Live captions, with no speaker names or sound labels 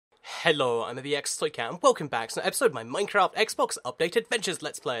Hello, I'm the X-Toycat, and welcome back to an episode of my Minecraft Xbox Update Adventures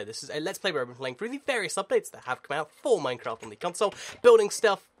Let's Play. This is a Let's Play where I've been playing through the various updates that have come out for Minecraft on the console, building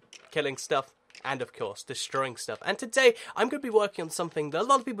stuff, killing stuff, and of course, destroying stuff. And today, I'm going to be working on something that a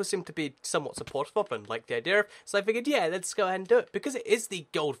lot of people seem to be somewhat supportive of and like the idea of, so I figured, yeah, let's go ahead and do it, because it is the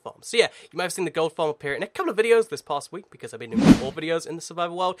gold farm. So yeah, you might have seen the gold farm appear in a couple of videos this past week, because I've been doing more videos in the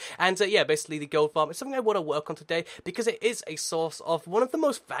survival world, and yeah, basically the gold farm is something I want to work on today, because it is a source of one of the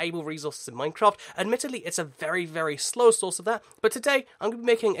most valuable resources in Minecraft. Admittedly, it's a very, very slow source of that, but today, I'm going to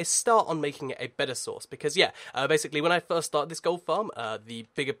be making a start on making it a better source, because yeah, basically when I first started this gold farm, the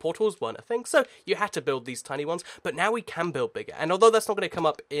bigger portals weren't a thing, so you had to build these tiny ones, but now we can build bigger. And although that's not going to come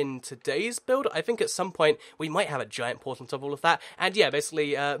up in today's build, I think at some point we might have a giant portal on top of all of that. And yeah,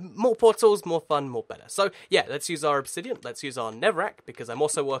 basically more portals, more fun, more better. So yeah, let's use our obsidian, let's use our netherrack, because I'm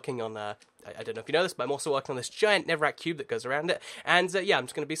also working on I don't know if you know this, but I'm also working on this giant netherrack cube that goes around it. And yeah, I'm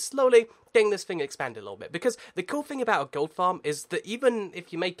just going to be slowly getting this thing expanded a little bit, because the cool thing about a gold farm is that even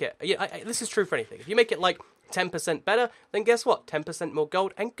if you make it, this is true for anything, if you make it like 10% better, then guess what? 10% more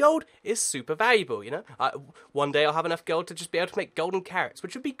gold, and gold is super valuable, you know? One day I'll have enough gold to just be able to make golden carrots,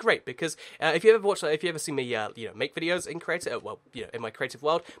 which would be great, because if you ever see me, make videos in creative, in my creative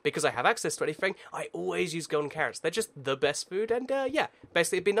world, because I have access to anything, I always use golden carrots. They're just the best food, and yeah,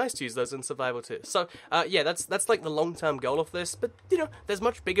 basically it'd be nice to use those in survival too. So, yeah, that's like the long-term goal of this, but, you know, there's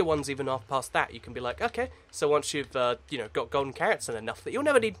much bigger ones even off past that. You can be like, okay, so once you've, got golden carrots and enough that you'll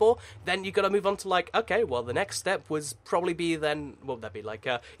never need more, then you gotta move on to like, okay, well, the next step was probably be then, what would that be, like,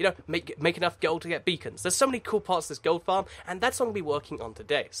 make enough gold to get beacons. There's so many cool parts of this gold farm, and that's what I'm going to be working on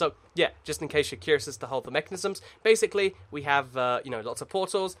today. So, yeah, just in case you're curious as to how the mechanisms, basically, we have, lots of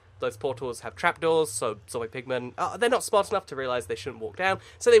portals. Those portals have trapdoors, so zombie pigmen, they're not smart enough to realise they shouldn't walk down,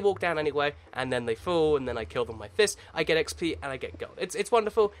 so they walk down anyway, and then they fall, and then I kill them with my fist, I get XP, and I get gold. It's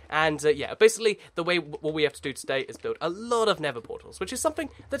wonderful, and yeah, basically, what we have to do today is build a lot of nether portals, which is something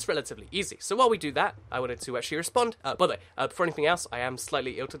that's relatively easy. So while we do that, I wanted to actually respond. By the way, before anything else, I am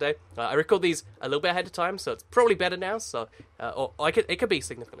slightly ill today. I record these a little bit ahead of time, so it's probably better now, so, it could be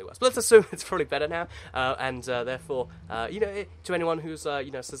significantly worse, but let's assume it's probably better now, and therefore, to anyone who's,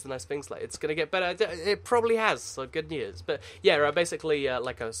 says the nice things like it's gonna get better, it probably has, so good news. But yeah, basically,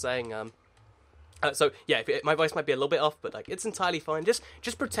 like I was saying, so yeah, my voice might be a little bit off, but like it's entirely fine. Just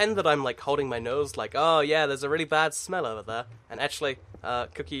pretend that I'm like holding my nose, like, oh yeah, there's a really bad smell over there, and actually,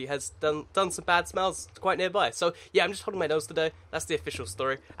 Cookie has done some bad smells quite nearby. So yeah, I'm just holding my nose today. That's the official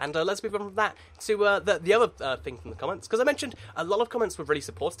story, and let's move on from that to the other thing from the comments, because I mentioned a lot of comments were really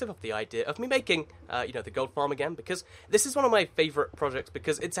supportive of the idea of me making the gold farm again, because this is one of my favorite projects,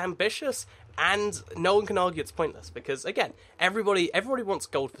 because it's ambitious and no one can argue it's pointless, because again, everybody wants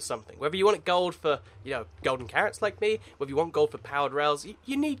gold for something. Whether you want it gold for golden carrots like me, whether you want gold for powered rails,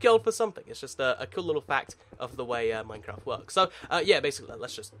 you need gold for something. It's just a cool little fact of the way Minecraft works. So yeah, basically,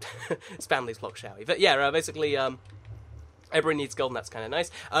 let's just spam these blocks, shall we? But yeah, basically, everybody needs gold, and that's kind of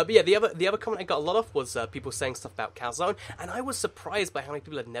nice. But yeah, the other comment I got a lot of was people saying stuff about calzone, and I was surprised by how many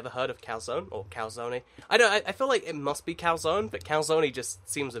people had never heard of calzone, or calzone. I feel like it must be calzone, but calzone just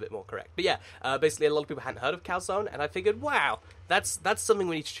seems a bit more correct. But yeah, basically a lot of people hadn't heard of calzone, and I figured, wow, that's something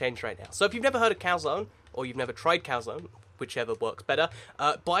we need to change right now. So if you've never heard of calzone, or you've never tried calzone, whichever works better,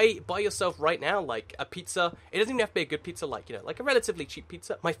 buy yourself right now, like, a pizza. It doesn't even have to be a good pizza, like, like a relatively cheap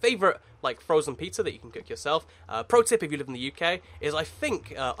pizza. My favourite, like, frozen pizza that you can cook yourself, pro tip if you live in the UK, is, I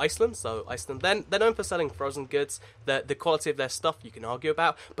think, Iceland. So Iceland, they're known for selling frozen goods. The quality of their stuff you can argue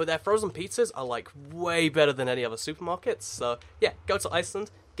about, but their frozen pizzas are, like, way better than any other supermarkets. So yeah, go to Iceland,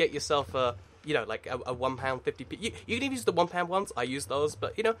 get yourself like a £1.50 you can even use the £1 ones. I use those,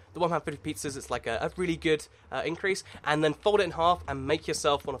 but the £1.50 pizzas, it's like a really good increase, and then fold it in half and make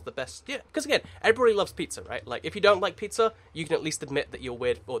yourself one of the best. Yeah, because again, everybody loves pizza, right? Like, if you don't like pizza, you can at least admit that you're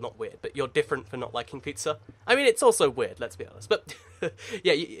weird, or not weird, but you're different for not liking pizza. I mean, it's also weird, let's be honest, but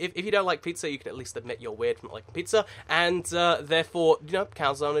yeah, if you don't like pizza, you can at least admit you're weird for not liking pizza, and therefore,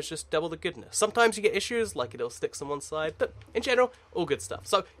 calzone is just double the goodness. Sometimes you get issues, like it'll stick on one side, but in general, all good stuff.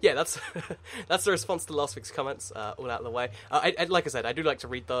 So yeah, that's that's the response to last week's comments, all out of the way. Like I said, I do like to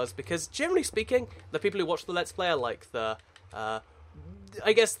read those, because generally speaking, the people who watch the Let's Play are like the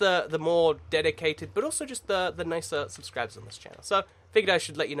more dedicated, but also just the nicer subscribers on this channel. So figured I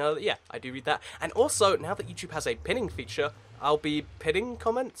should let you know that, yeah, I do read that. And also, now that YouTube has a pinning feature, I'll be pinning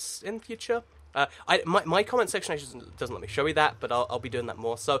comments in future. My comment section actually doesn't let me show you that, but I'll be doing that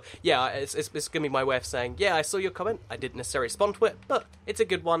more. So yeah, it's gonna be my way of saying, yeah, I saw your comment, I didn't necessarily respond to it, but it's a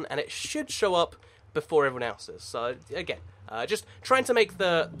good one, and it should show up before everyone else's. So again, Just trying to make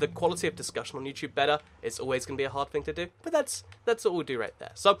the quality of discussion on YouTube better is always going to be a hard thing to do, but that's what we'll do right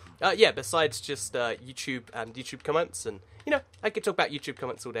there. So, yeah, besides just YouTube and YouTube comments, and, you know, I could talk about YouTube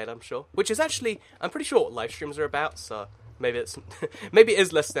comments all day, I'm sure, which is actually, I'm pretty sure what live streams are about, so maybe it's maybe it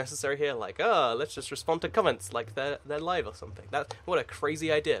is less necessary here, like, oh, let's just respond to comments like they're live or something. What a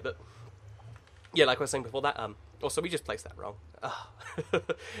crazy idea, but yeah, like I was saying before that, also, we just placed that wrong. Oh.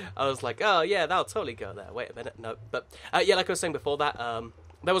 I was like, oh, yeah, that'll totally go there. Wait a minute, no. But, yeah, like I was saying before that,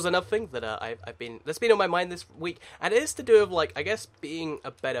 there was another thing that that's been on my mind this week, and it is to do with, like, I guess, being a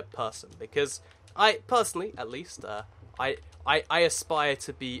better person, because I, personally, at least, I aspire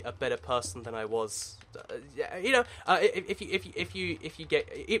to be a better person than I was. You know, if you get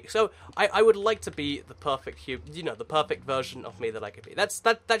so, I would like to be the perfect the perfect version of me that I could be.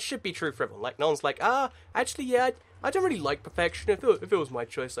 That should be true for everyone. Like, no one's like, actually, yeah, I don't really like perfection. If it was my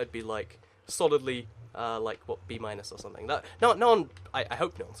choice, I'd be like solidly like what, B- or something. No one. I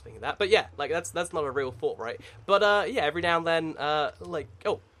hope no one's thinking that. But yeah, like that's not a real thought, right? But yeah, every now and then, like,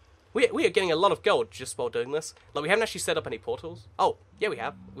 oh. We are getting a lot of gold just while doing this. Like, we haven't actually set up any portals. Oh, yeah, we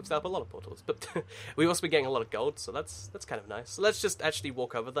have. We've set up a lot of portals. But we've also been getting a lot of gold, so that's kind of nice. So let's just actually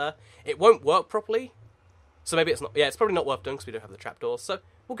walk over there. It won't work properly. So maybe it's not... Yeah, it's probably not worth doing because we don't have the trapdoors. So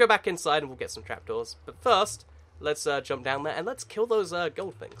we'll go back inside and we'll get some trapdoors. But first, let's jump down there and let's kill those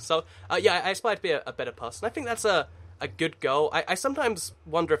gold things. So, yeah, I aspire to be a better person. I think that's a good goal. I sometimes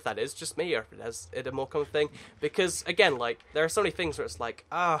wonder if that is just me or if it a more common thing. Because, again, like, there are so many things where it's like,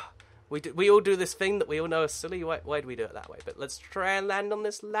 we all do this thing that we all know is silly. Why do we do it that way? But let's try and land on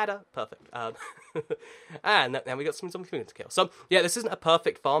this ladder. Perfect. And now we got some zombie to kill. So yeah, this isn't a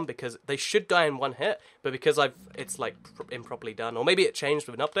perfect farm because they should die in one hit, but because it's like improperly done, or maybe it changed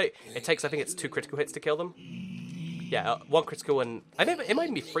with an update. It takes, I think it's 2 critical hits to kill them. Yeah, 1 critical and I think it might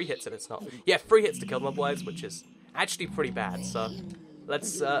even be 3 hits if it's not. Yeah, 3 hits to kill them otherwise, which is actually pretty bad. So.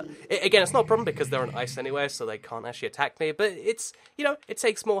 Let's, again, it's not a problem because they're on ice anyway, so they can't actually attack me, but it's, you know, it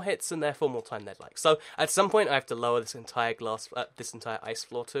takes more hits and therefore more time they'd like. So, at some point, I have to lower this entire ice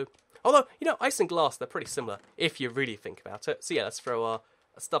floor too. Although, you know, ice and glass, they're pretty similar, if you really think about it. So yeah, let's throw our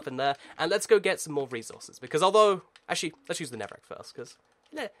stuff in there, and let's go get some more resources, because although, actually, let's use the netherrack first, because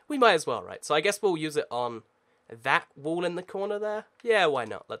we might as well, right? So I guess we'll use it on that wall in the corner there. Yeah, why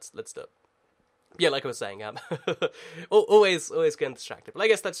not? Let's do it. Yeah, like I was saying, always getting distracted. But I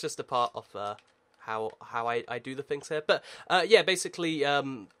guess that's just a part of how I do the things here. But yeah, basically,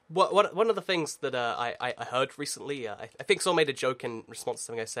 one of the things that I heard recently, I think someone made a joke in response to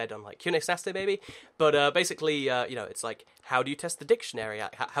something I said on like Q&A Saturday maybe. But basically, you know, it's like, how do you test the dictionary?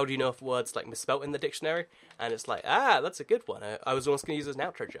 How do you know if words like misspelt in the dictionary? And it's like, that's a good one. I was almost going to use it as an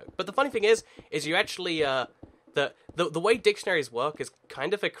outro joke. But the funny thing is you actually the way dictionaries work is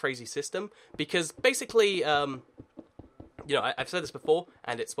kind of a crazy system, because basically, you know, I've said this before,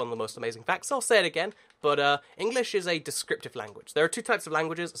 and it's one of the most amazing facts, so I'll say it again, but English is a descriptive language. There are 2 types of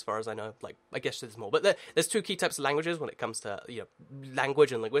languages, as far as I know, like, I guess there's more, but there's 2 key types of languages when it comes to, you know,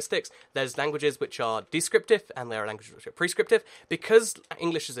 language and linguistics. There's languages which are descriptive, and there are languages which are prescriptive. Because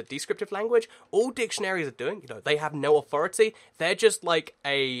English is a descriptive language, all dictionaries are doing, you know, they have no authority, they're just like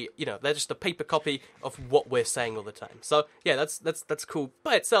they're just a paper copy of what we're saying all the time. So, yeah, that's cool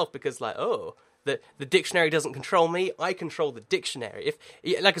by itself, because, like, the dictionary doesn't control me, I control the dictionary.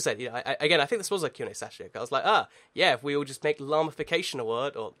 Like I said, you know, I think this was a Q&A session. I was like, yeah, if we all just make llamification a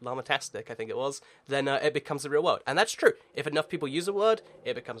word, or llamatastic, I think it was, then it becomes a real word. And that's true. If enough people use a word,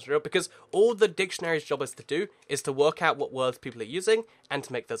 it becomes real, because all the dictionary's job is to do is to work out what words people are using and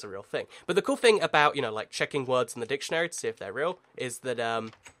to make those a real thing. But the cool thing about, you know, like checking words in the dictionary to see if they're real is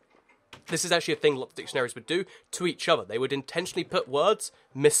that, this is actually a thing lots of dictionaries would do to each other. They would intentionally put words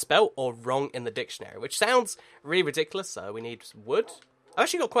misspelt or wrong in the dictionary, which sounds really ridiculous. So we need wood. I've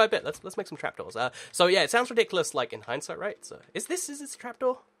actually got quite a bit. Let's make some trapdoors. So yeah, it sounds ridiculous, like in hindsight, right? So is this a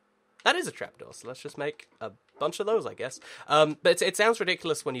trapdoor? That is a trapdoor, so let's just make a bunch of those, I guess. But it sounds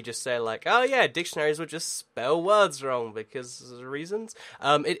ridiculous when you just say, like, oh yeah, dictionaries would just spell words wrong because of reasons.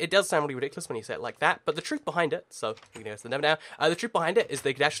 It does sound really ridiculous when you say it like that, but the truth behind it, so we can go to the never now, the truth behind it is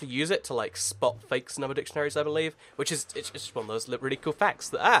they could actually use it to, like, spot fakes in other dictionaries, I believe, which is, it's just one of those really cool facts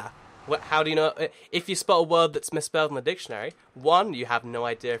that, how do you know, if you spot a word that's misspelled in the dictionary, 1, you have no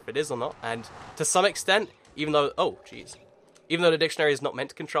idea if it is or not, and to some extent, even though the dictionary is not meant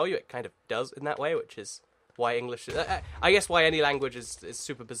to control you, it kind of does in that way, which is why English. I guess why any language is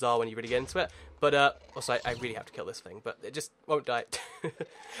super bizarre when you really get into it. But also, I really have to kill this thing, but it just won't die.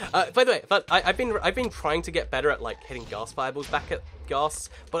 By the way, but I've been trying to get better at like hitting gas fireballs back at gas,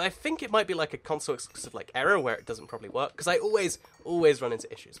 but I think it might be like a console exclusive like error where it doesn't probably work because I always run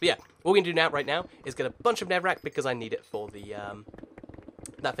into issues. But yeah, what we're gonna do right now is get a bunch of netherrack because I need it for the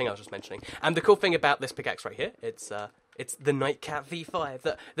that thing I was just mentioning. And the cool thing about this pickaxe right here, it's the Nightcat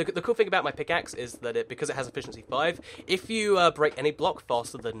V5. The cool thing about my pickaxe is that because it has efficiency 5, if you break any block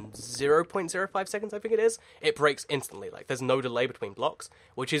faster than 0.05 seconds, I think it is, it breaks instantly. Like, there's no delay between blocks,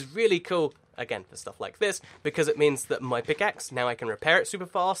 which is really cool, again, for stuff like this, because it means that my pickaxe, now I can repair it super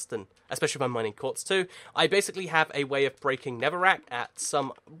fast, and especially if I'm mining quartz too, I basically have a way of breaking netherrack at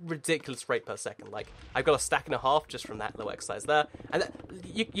some ridiculous rate per second. Like, I've got a stack and a half just from that little exercise there, and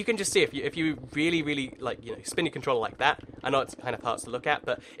you can just see if you really, like, you know, spin your controller like that. I know it's kind of hard to look at,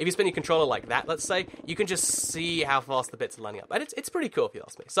 but if you spin your controller like that, let's say, you can just see how fast the bits are lining up, and it's pretty cool if you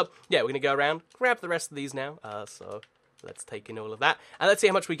ask me. So yeah, we're gonna go around, grab the rest of these now. So let's take in all of that, and let's see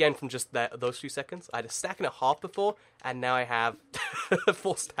how much we gain from just those few seconds. I had a stack and a half before, and now I have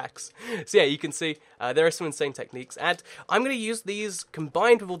 4 stacks. So yeah, you can see there are some insane techniques, and I'm going to use these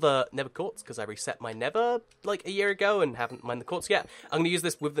combined with all the nether quartz, because I reset my nether like a year ago and haven't mined the quartz yet. I'm going to use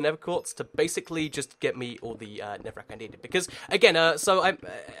this with the nether quartz to basically just get me all the netherrack I needed, because again, so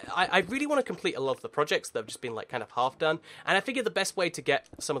I really want to complete a lot of the projects that have just been like kind of half done, and I figure the best way to get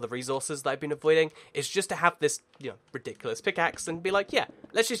some of the resources that I've been avoiding is just to have this, you know, ridiculous pickaxe and be like, yeah,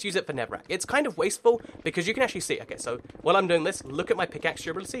 let's just use it for netherrack. It's kind of wasteful because you can actually see, okay, so while I'm doing this, look at my pickaxe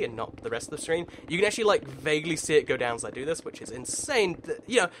durability and not the rest of the screen. You can actually like vaguely see it go down as I do this, which is insane.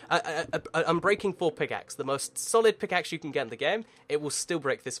 You know, I'm breaking 4 pickaxe, the most solid pickaxe you can get in the game. It will still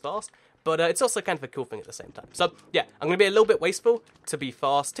break this fast, but it's also kind of a cool thing at the same time. So yeah, I'm going to be a little bit wasteful to be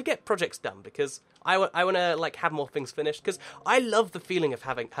fast, to get projects done, because I want to like have more things finished, because I love the feeling of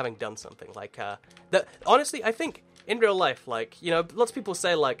having done something. Like, that honestly, I think in real life, like, you know, lots of people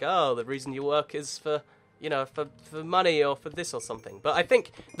say like, oh, the reason you work is for, you know, for money or for this or something. But I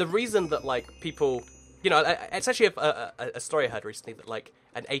think the reason that like people, you know, it's actually a story I heard recently that like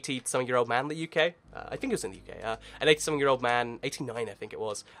an 80-something-year-old man in the UK, I think it was in the UK, an 80-something-year-old man, 89 I think it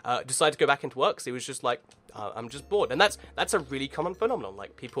was, decided to go back into work because he was just like, I'm just bored. And that's a really common phenomenon.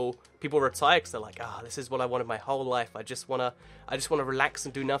 Like people retire because they're like, this is what I wanted my whole life. I just wanna relax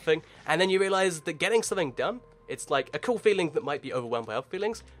and do nothing. And then you realize that getting something done, it's like a cool feeling that might be overwhelmed by other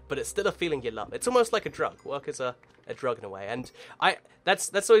feelings, but it's still a feeling you love. It's almost like a drug. Work is a drug in a way, and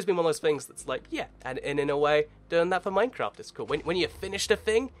that's always been one of those things that's like, yeah, and in a way, doing that for Minecraft is cool. When you finished a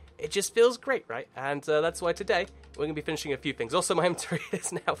thing, it just feels great, right? And that's why today we're going to be finishing a few things. Also, my inventory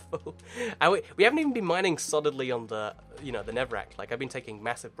is now full. And we haven't even been mining solidly on the, you know, the netherrack. Like, I've been taking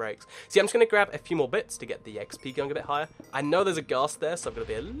massive breaks. See, I'm just going to grab a few more bits to get the XP going a bit higher. I know there's a ghast there, so I'm going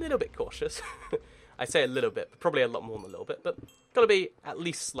to be a little bit cautious. I say a little bit, but probably a lot more than a little bit, but gotta be at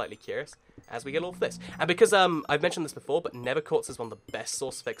least slightly curious as we get all of this. And because I've mentioned this before, but nether quartz is one of the best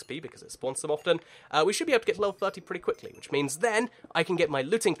source of XP because it spawns so often, we should be able to get to level 30 pretty quickly, which means then I can get my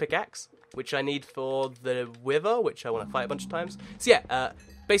looting pickaxe, which I need for the wither, which I want to fight a bunch of times. So yeah,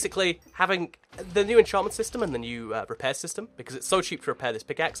 basically having the new enchantment system and the new repair system, because it's so cheap to repair this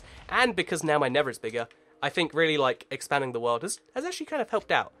pickaxe, and because now my nether is bigger, I think really like expanding the world has actually kind of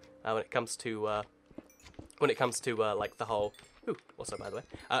helped out when it comes to like the whole, ooh, what's up by the way?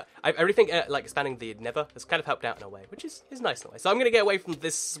 I really think like expanding the nether has kind of helped out in a way, which is nice in a way. So I'm gonna get away from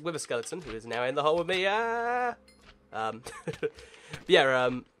this wither skeleton who is now in the hole with me. Yeah, I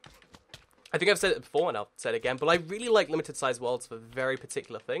think I've said it before and I'll say it again, but I really like limited size worlds for very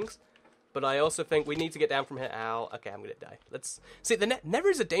particular things. But I also think we need to get down from here. Ow, okay, I'm gonna die. Let's see. The nether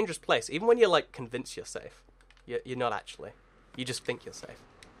is a dangerous place, even when you're like convinced you're safe. You're not actually. You just think you're safe.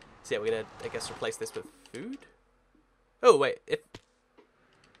 So yeah, we're gonna, I guess, replace this with food? Oh, wait,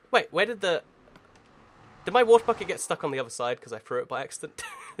 where did my water bucket get stuck on the other side because I threw it by accident?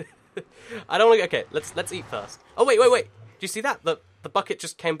 I don't want to, okay, let's eat first. Oh, wait, do you see that? The bucket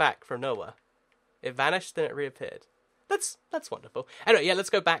just came back from nowhere. It vanished, then it reappeared. That's wonderful. Anyway, yeah, let's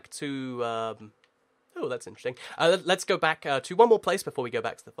go back to, oh, that's interesting. Let's go back to one more place before we go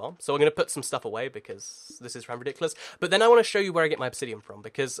back to the farm. So I'm going to put some stuff away because this is ridiculous. But then I want to show you where I get my obsidian from.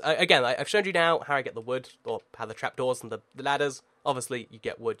 Because, again, I've shown you now how I get the wood, or how the trapdoors and the ladders. Obviously, you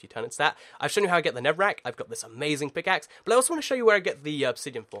get wood, you turn it to that. I've shown you how I get the netherrack. I've got this amazing pickaxe. But I also want to show you where I get the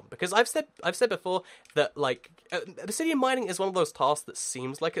obsidian from. Because I've said before that, like, obsidian mining is one of those tasks that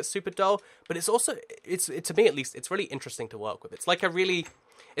seems like it's super dull. But it's also, to me at least, it's really interesting to work with. It's like a really...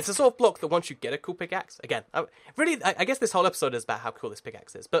 it's a sort of block that once you get a cool pickaxe, again, I guess this whole episode is about how cool this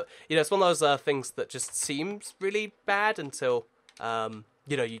pickaxe is, but, you know, it's one of those things that just seems really bad until,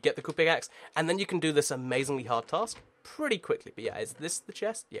 you know, you get the cool pickaxe, and then you can do this amazingly hard task pretty quickly. But yeah, is this the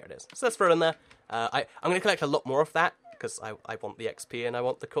chest? Yeah, it is. So let's throw it in there. I'm going to collect a lot more of that, because I want the XP and I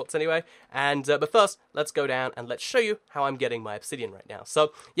want the quartz anyway. And but first, let's go down and let's show you how I'm getting my obsidian right now.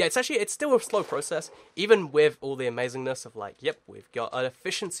 So yeah, it's still a slow process, even with all the amazingness of like, yep, we've got an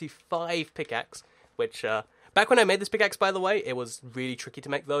efficiency 5 pickaxe, which back when I made this pickaxe, by the way, it was really tricky to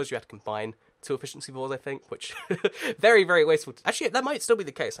make those. You had to combine 2 efficiency 4s, I think, which very, very wasteful. Actually, that might still be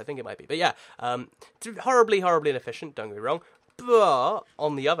the case. I think it might be. But yeah, horribly, horribly inefficient, don't get me wrong. But,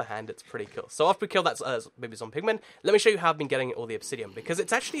 on the other hand, it's pretty cool. So after we kill that maybe some pigmen, let me show you how I've been getting all the obsidian. Because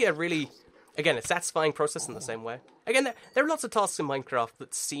it's actually a really, again, a satisfying process in the same way. Again, there are lots of tasks in Minecraft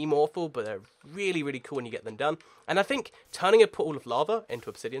that seem awful, but they're really, really cool when you get them done. And I think turning a pool of lava into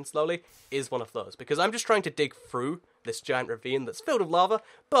obsidian slowly is one of those. Because I'm just trying to dig through this giant ravine that's filled with lava.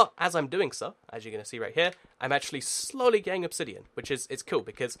 But as I'm doing so, as you're going to see right here, I'm actually slowly getting obsidian. Which is it's cool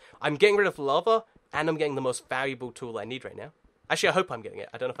because I'm getting rid of the lava and I'm getting the most valuable tool I need right now. Actually, I hope I'm getting it.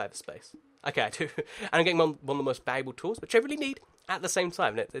 I don't know if I have the space. Okay, I do. And I'm getting one of the most valuable tools, which I really need at the same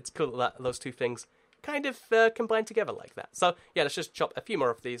time. And it's cool that those two things kind of combine together like that. So, yeah, let's just chop a few more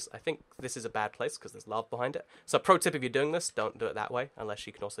of these. I think this is a bad place because there's lava behind it. So, pro tip if you're doing this, don't do it that way, unless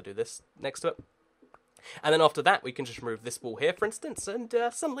you can also do this next to it. And then after that, we can just remove this wall here, for instance, and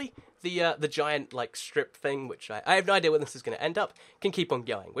suddenly the giant, like, strip thing, which I have no idea where this is going to end up, can keep on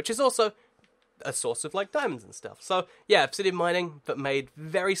going, which is also a source of like diamonds and stuff. So yeah, obsidian mining, but made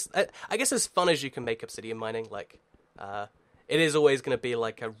very I guess as fun as you can make obsidian mining. Like it is always going to be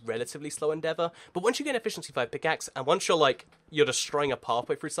like a relatively slow endeavor, but once you get an efficiency 5 pickaxe and once you're destroying a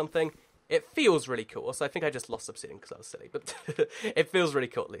pathway through something, it feels really cool. So I think I just lost obsidian because I was silly, but it feels really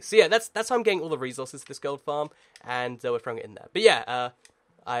cool at least. So yeah, that's how I'm getting all the resources to this gold farm, and we're throwing it in there. But yeah,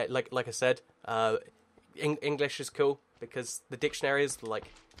 I like I said, English is cool because the dictionaries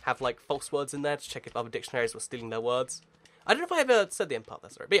have like false words in there to check if other dictionaries were stealing their words. I don't know if I ever said the end part,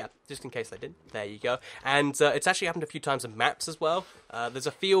 that's right. But yeah, just in case I did, there you go. And it's actually happened a few times in maps as well. There's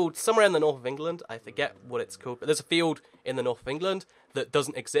a field somewhere in the north of England, I forget what it's called, but there's a field in the north of England that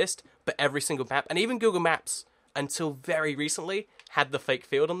doesn't exist, but every single map, and even Google Maps, until very recently, had the fake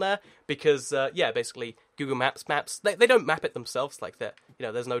field on there, because, yeah, basically, Google Maps, they don't map it themselves like that. You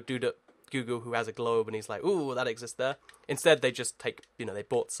know, there's no dude at Google who has a globe and he's like, ooh, that exists there. Instead, they just they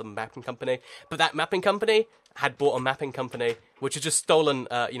bought some mapping company, but that mapping company had bought a mapping company which had just stolen,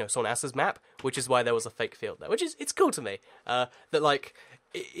 someone else's map, which is why there was a fake field there, which is, it's cool to me, that, like,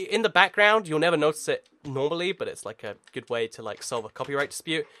 in the background, you'll never notice it normally, but it's, like, a good way to, like, solve a copyright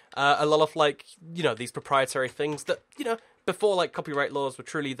dispute. A lot of, like, these proprietary things that, before, like, copyright laws were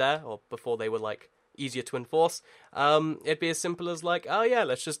truly there, or before they were, like, easier to enforce, it'd be as simple as like, oh yeah,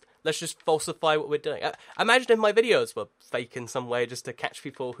 let's just falsify what we're doing. Imagine if my videos were fake in some way just to catch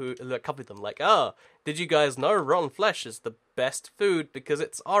people who copy them, like, oh, did you guys know rotten flesh is the best food because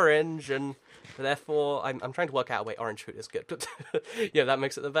it's orange, and therefore I'm trying to work out a way orange food is good, but yeah, that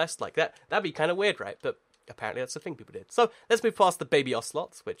makes it the best. Like that'd be kind of weird, right? But apparently that's the thing people did. So let's move past the baby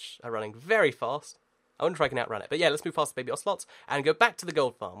ocelots, which are running very fast. I wonder if I can outrun it. But yeah, let's move past the baby ocelots and go back to the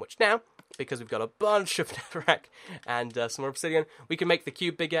gold farm, which now, because we've got a bunch of netherrack and some more obsidian, we can make the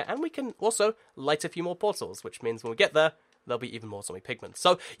cube bigger, and we can also light a few more portals, which means when we get there, there'll be even more zombie pigmen.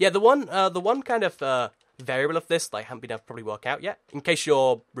 So yeah, the one kind of variable of this that I haven't been able to probably work out yet, in case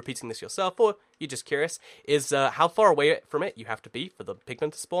you're repeating this yourself or you're just curious, is how far away from it you have to be for the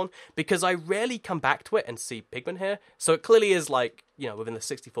pigmen to spawn, because I rarely come back to it and see pigmen here, so it clearly is like, within the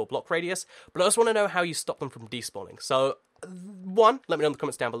 64 block radius, but I just want to know how you stop them from despawning. So one, let me know in the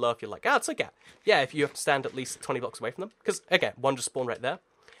comments down below if you're like, it's okay. Yeah, if you have to stand at least 20 blocks away from them, because again, one just spawned right there.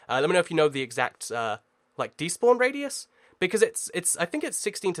 Let me know if you know the exact despawn radius, because it's I think it's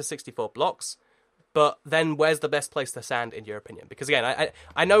 16 to 64 blocks. But then where's the best place to stand in your opinion? Because again,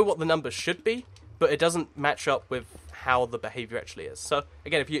 I know what the numbers should be, but it doesn't match up with how the behavior actually is. So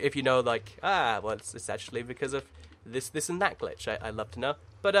again, if you know like, well, it's actually because of this and that glitch, I'd love to know.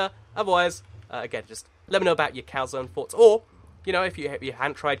 But otherwise, again, just let me know about your calzone thoughts, or if you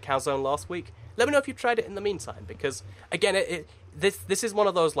hadn't tried calzone last week, let me know if you tried it in the meantime. Because again, this is one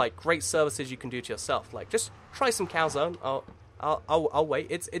of those like great services you can do to yourself. Like just try some calzone. I'll wait.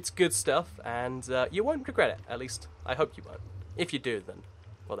 It's good stuff, and you won't regret it. At least I hope you won't. If you do, then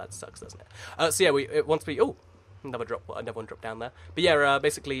well, that sucks, doesn't it? So yeah, once we another one dropped down there. But yeah,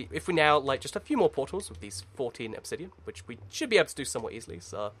 basically, if we now like just a few more portals with these 14 obsidian, which we should be able to do somewhat easily.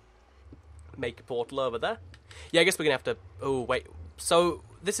 So make a portal over there. Yeah, I guess we're gonna have to. Oh wait. So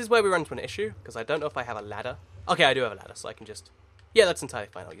this is where we run into an issue, because I don't know if I have a ladder. Okay, I do have a ladder, so I can just... Yeah, that's entirely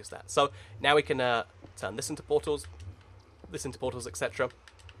fine, I'll use that. So, now we can turn this into portals, etc.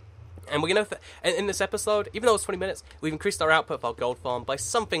 And we're going to... In this episode, even though it's 20 minutes, we've increased our output of our gold farm by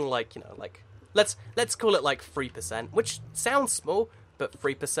something like, you know, like... Let's call it like 3%, which sounds small, but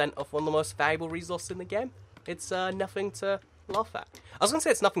 3% of one of the most valuable resources in the game. It's nothing to laugh at. I was going to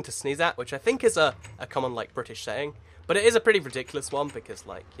say it's nothing to sneeze at, which I think is a common, like, British saying. But it is a pretty ridiculous one because,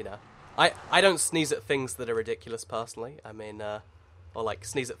 like, you know, I don't sneeze at things that are ridiculous personally. I mean, or, like,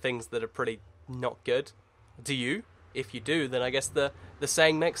 sneeze at things that are pretty not good. Do you? If you do, then I guess the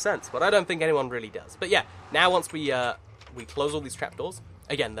saying makes sense. But I don't think anyone really does. But yeah, now once we close all these trapdoors,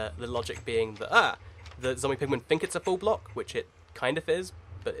 again, the logic being that, the zombie pigmen think it's a full block, which it kind of is,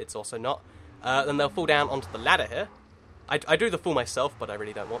 but it's also not. Then they'll fall down onto the ladder here. I do the fall myself, but I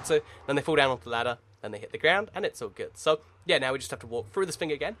really don't want to. Then they fall down onto the ladder, then they hit the ground, and it's all good. So, yeah, now we just have to walk through this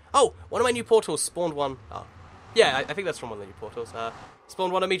thing again. Oh, one of my new portals spawned one. Oh, yeah, I think that's from one of the new portals.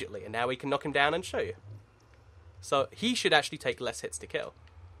 Spawned one immediately, and now we can knock him down and show you. So, he should actually take less hits to kill,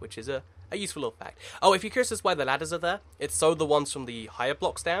 which is a useful little fact. Oh, if you're curious as to why the ladders are there, it's so the ones from the higher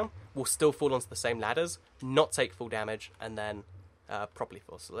blocks down will still fall onto the same ladders, not take full damage, and then properly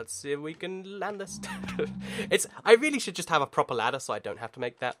fall. So let's see if we can land this. I really should just have a proper ladder so I don't have to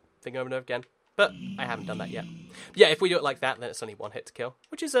make that thing over and over again. But I haven't done that yet. Yeah, if we do it like that, then it's only one hit to kill,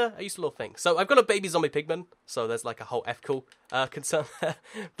 which is a useful little thing. So I've got a baby zombie pigman, so there's like a whole F-cool concern there.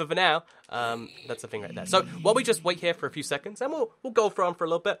 But for now, that's the thing right there. So while we just wait here for a few seconds, and we'll go on for a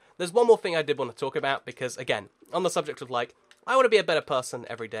little bit, there's one more thing I did want to talk about, because again, on the subject of like, I want to be a better person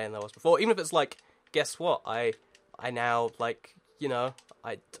every day than I was before, even if it's like, guess what, I now, like, you know,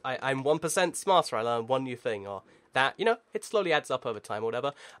 I'm 1% smarter, I learned one new thing, or that, you know, it slowly adds up over time or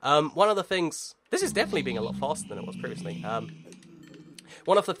whatever. One of the things, this is definitely being a lot faster than it was previously.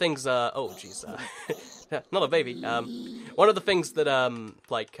 One of the things, oh jeez, not a baby. One of the things that,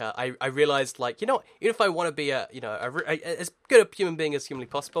 I realized, like, you know, even if I want to be as good a human being as humanly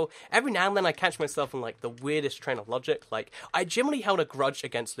possible, every now and then I catch myself in, like, the weirdest train of logic. Like, I generally held a grudge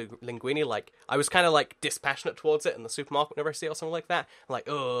against linguine. Like, I was kind of, like, dispassionate towards it in the supermarket whenever I see it or something like that. I'm like,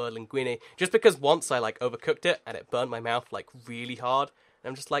 oh, linguine. Just because once I, like, overcooked it and it burnt my mouth, like, really hard. And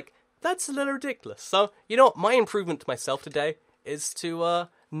I'm just like, that's a little ridiculous. So, you know what, my improvement to myself today is to,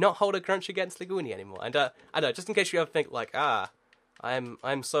 not hold a grudge against Linguini anymore. And, I don't know, just in case you ever think, like,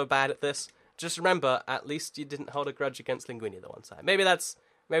 I'm so bad at this, just remember, at least you didn't hold a grudge against Linguini the one time. Maybe that's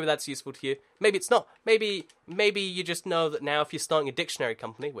useful to you. Maybe it's not. Maybe you just know that now if you're starting a dictionary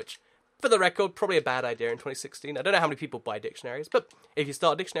company, which, for the record, probably a bad idea in 2016. I don't know how many people buy dictionaries, but if you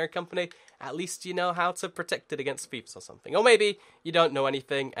start a dictionary company, at least you know how to protect it against thieves or something. Or maybe you don't know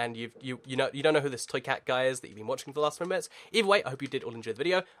anything and you don't know who this Toy Cat guy is that you've been watching for the last 5 minutes. Either way, I hope you did all enjoy the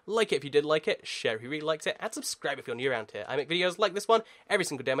video. Like it if you did like it, share if you really liked it, and subscribe if you're new around here. I make videos like this one every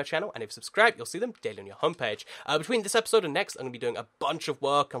single day on my channel, and if you subscribe, you'll see them daily on your homepage. Between this episode and next, I'm going to be doing a bunch of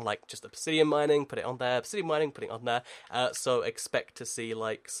work on, like, just obsidian mining, put it on there, obsidian mining, putting it on there. So expect to see,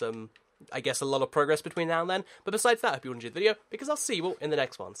 like, some, I guess, a lot of progress between now and then. But besides that, I hope you enjoyed the video, because I'll see you all in the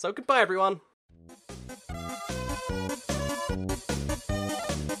next one. So goodbye, everyone.